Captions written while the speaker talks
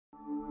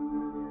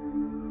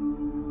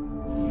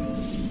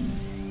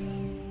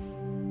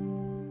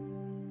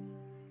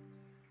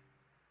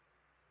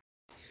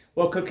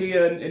Well, Cookie,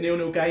 a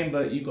 0-0 game,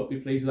 but you've got to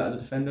be pleased with that as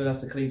a defender.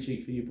 That's a clean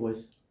sheet for you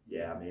boys.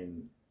 Yeah, I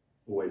mean,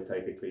 always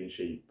take a clean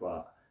sheet,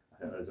 but I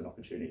think there's an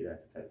opportunity there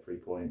to take 3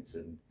 points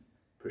and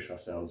push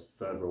ourselves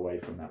further away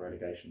from that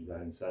relegation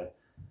zone. So,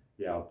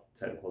 yeah, I'll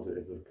take the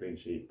positives of a clean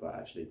sheet, but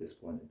actually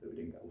disappointed that we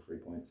didn't get all 3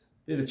 points.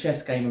 Bit of a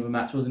chess game of a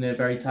match, wasn't it?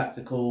 Very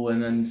tactical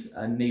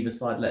and neither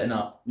side letting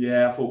up.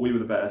 Yeah, I thought we were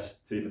the better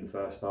team in the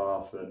first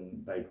half,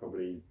 and they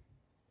probably,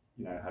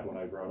 had one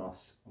over on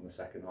us on the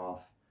second half.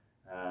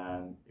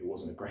 It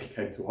wasn't a great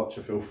game to watch.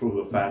 I feel for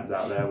all the fans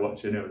out there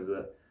watching. It was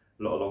a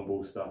lot of long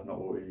ball stuff, not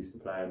what we're used to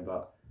playing.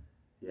 But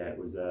yeah, it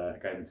was a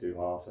game of two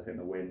halves. I think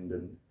the wind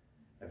and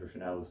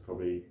everything else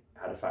probably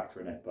had a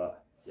factor in it.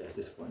 But yeah,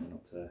 disappointing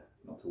not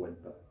to win.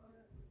 But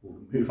we'll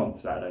move on to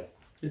Saturday.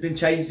 There's been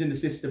changes in the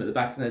system at the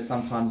back, and there's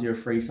sometimes you're a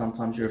 3,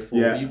 sometimes you're a 4.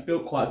 Yeah. You've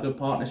built quite a good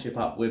partnership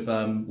up with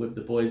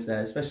the boys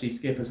there, especially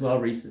Skip as well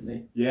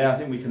recently. Yeah, I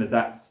think we can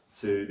adapt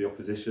to the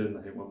opposition.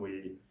 I think when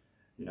we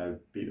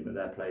beat them at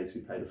their place,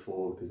 we played a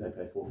 4 because they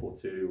play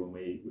 4-4-2. When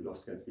we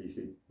lost against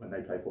EC when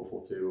they played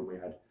 4-4-2, and we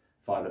had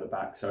 5 at the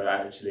back. So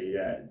actually,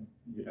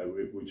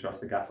 we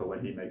trust the gaffer when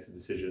he makes the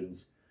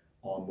decisions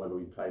on whether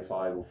we play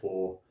 5 or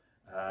 4.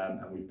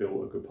 And we've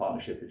built a good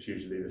partnership. It's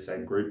usually the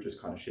same group,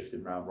 just kind of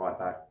shifting around right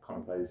back, kind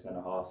of plays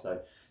centre half. So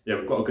yeah,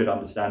 we've got a good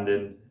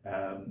understanding.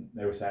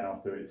 They were saying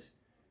afterwards,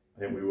 I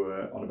think we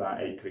were on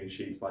about 8 clean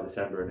sheets by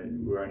December,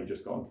 and we were only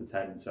just gotten to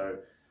 10. So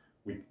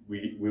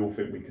we all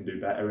think we can do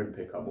better and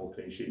pick up more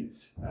clean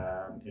sheets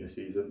in a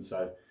season.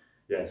 So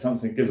yeah,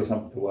 something gives us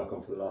something to work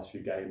on for the last few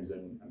games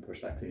and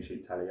push that clean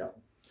sheet tally up.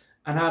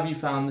 And how have you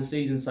found the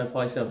season so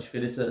far yourself? Do you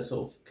feel it's a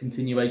sort of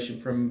continuation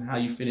from how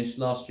you finished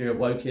last year at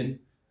Woking?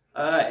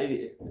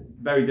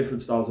 Very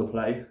different styles of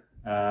play.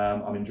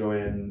 I'm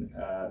enjoying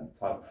the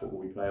type of football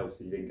we play.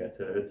 Obviously, you didn't get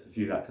to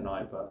view that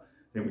tonight, but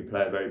I think we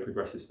play a very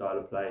progressive style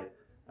of play,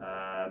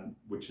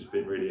 which has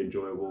been really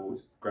enjoyable.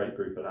 It's a great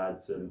group of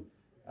lads, and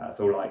I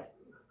feel like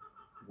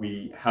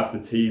we have the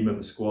team and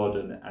the squad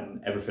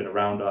and everything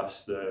around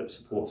us, the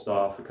support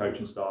staff, the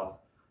coaching staff,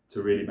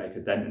 to really make a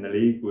dent in the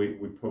league. We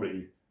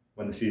probably,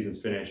 when the season's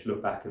finished,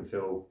 look back and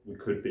feel we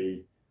could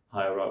be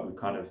higher up. We've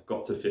kind of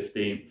got to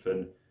 15th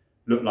and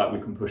look like we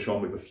can push on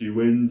with a few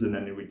wins, and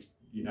then we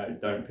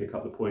don't pick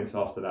up the points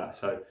after that.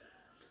 So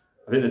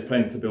I think there's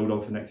plenty to build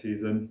on for next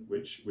season,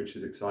 which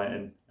is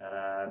exciting.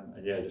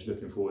 And yeah, just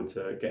looking forward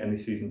to getting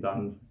this season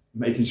done,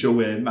 making sure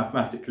we're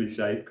mathematically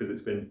safe, because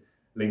it's been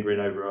lingering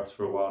over us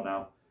for a while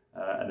now,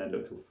 and then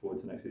look forward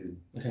to next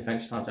season. Okay,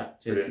 thanks for your time,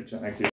 Jack. Cheers. Brilliant. Thank you.